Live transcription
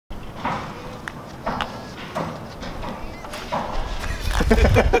I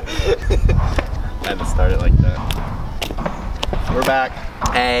had to start it like that. We're back.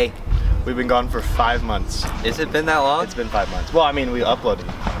 Hey. We've been gone for 5 months. Has it been that long? It's been 5 months. Well, I mean, we uploaded.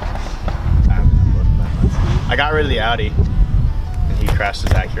 I haven't uploaded 5 months. I got rid of the Audi, and he crashed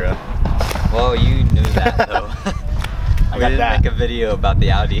his Acura. Well, you knew that though. We didn't make a video about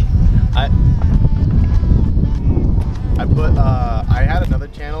the Audi. I had another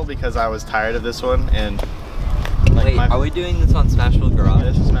channel because I was tired of this one, and like, wait, are we doing this on Smashville Garage?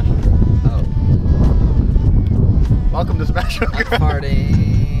 Yeah, this is Smashville Garage. Oh. Welcome to Smashville Garage. I'm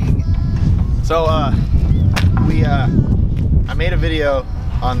farting. So I made a video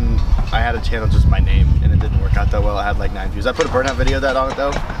on, I had a channel just my name, and it didn't work out that well. I had like 9 views. I put a burnout video of that on it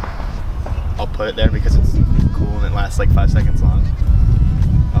though. I'll put it there because it's cool and it lasts like 5 seconds long.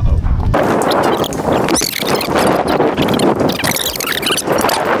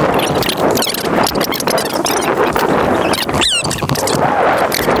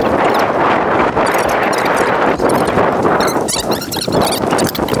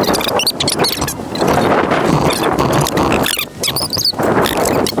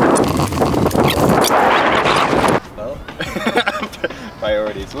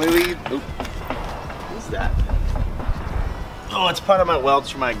 Priorities. What's that? Oh, it's part of my welds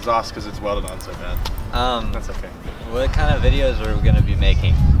for my exhaust because it's welded on so bad. That's okay. What kind of videos are we going to be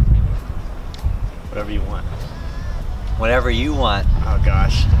making? Whatever you want. Whatever you want. Oh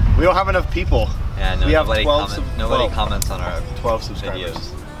gosh, we don't have enough people. Yeah, no, we have nobody comments on our 12 subscribers.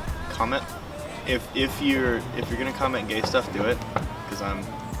 Videos. Comment if you're gonna comment gay stuff, do it because I'm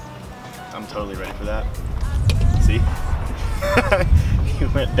totally ready for that. See. You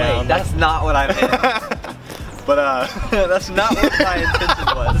went down. Wait, that's not what I meant. But that's not what my intention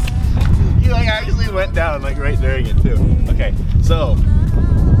was. You like actually went down like right during it too. Okay, so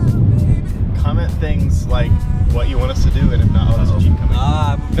comment things like what you want us to do, and if not, I'll just keep coming.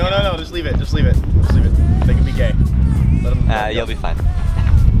 No, just leave it. Just leave it. Just leave it. They can be gay. Let them. You'll be fine.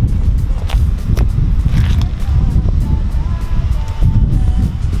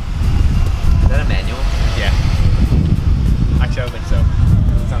 Is that a manual? Yeah. Actually, I don't think so. It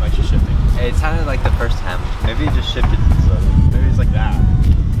doesn't sound like she's shifting. It sounded like the first time. Maybe it just shifted slowly. Maybe it's like that.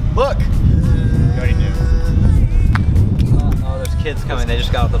 Look! You already knew. Oh, there's kids coming. They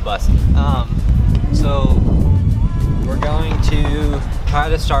just got off the bus. So we're going to try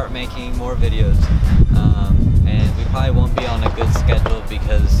to start making more videos. And we probably won't be on a good schedule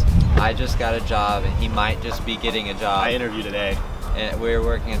because I just got a job and he might just be getting a job. I interviewed today. And we're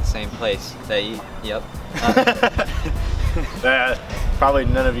working at the same place. Yep. Probably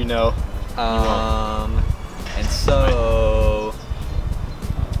none of you know. And so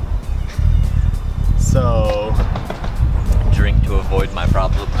drink to avoid my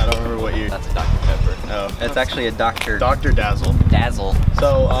problem. I don't remember what you. That's a Dr. Pepper. Oh, it's actually a Dr. Dazzle. Dazzle.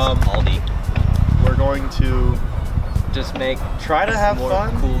 So Aldi. We're going to just try to have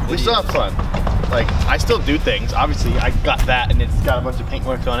fun. Cool videos. We still have fun. Like, I still do things. Obviously, I got that, and it's got a bunch of paint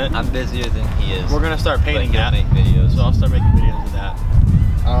work on it. I'm busier than he is. We're gonna start painting that. Make videos. So I'll start making videos of that.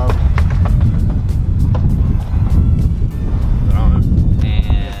 I don't know.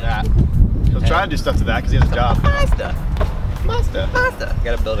 And that. He'll try to do stuff to that because he has a job. Mazda.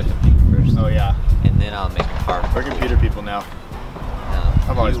 Gotta build a computer first. Oh yeah. And then I'll make a car. We're computer people now.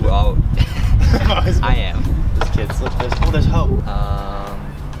 I've always been. I am. This kid's. There's hope.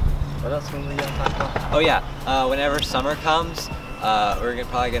 What else were we gonna talk about? Oh yeah, whenever summer comes, we're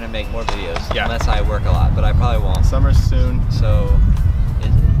probably gonna make more videos. Yeah. Unless I work a lot, but I probably won't. Summer's soon. So, is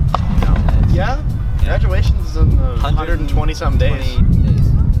it? No. Yeah. Graduation's in 120 something days.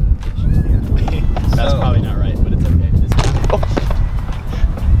 That's probably not right, but it's okay.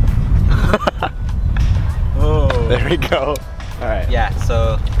 Oh, there we go. All right. Yeah.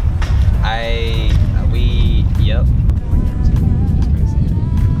 So, yep.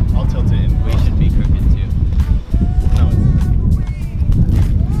 I'll tilt it in. We should be crooked too. No,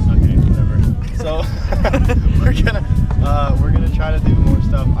 it's okay, whatever. So we're gonna try to do more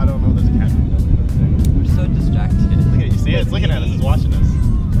stuff. I don't know. There's a cat. We're so distracted. Look at it. You see it? It's looking at us. It's watching us.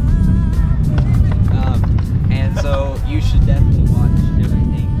 And so you should definitely watch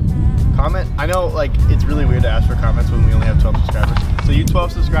everything. Comment. I know, like, it's really weird to ask for comments when we only have 12 subscribers. So you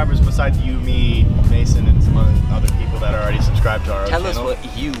 12 subscribers besides you, me, Mason, and some other people that are already subscribed to our channel. Tell us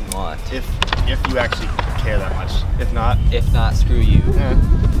what you want. If you actually care that much. If not, screw you.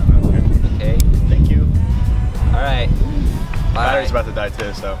 Okay. Thank you. All right. Bye. Battery's about to die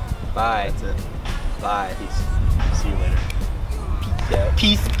too, so. Bye. That's it. Bye. Peace. See you later.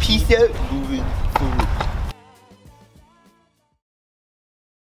 Peace out. Peace out. Moving forward.